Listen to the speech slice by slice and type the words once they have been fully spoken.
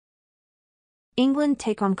England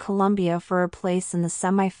take on Colombia for a place in the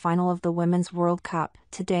semi-final of the Women's World Cup.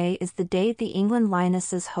 Today is the day the England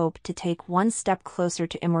Lionesses hope to take one step closer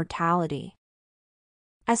to immortality,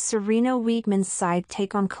 as Serena Wiegman's side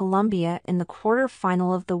take on Colombia in the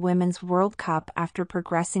quarter-final of the Women's World Cup after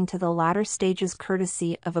progressing to the latter stages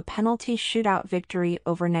courtesy of a penalty shootout victory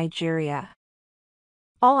over Nigeria.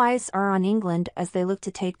 All eyes are on England as they look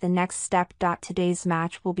to take the next step. Today's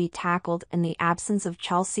match will be tackled in the absence of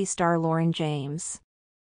Chelsea star Lauren James,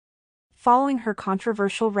 following her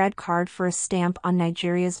controversial red card for a stamp on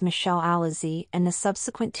Nigeria's Michelle Alizé and the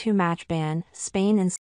subsequent two-match ban. Spain and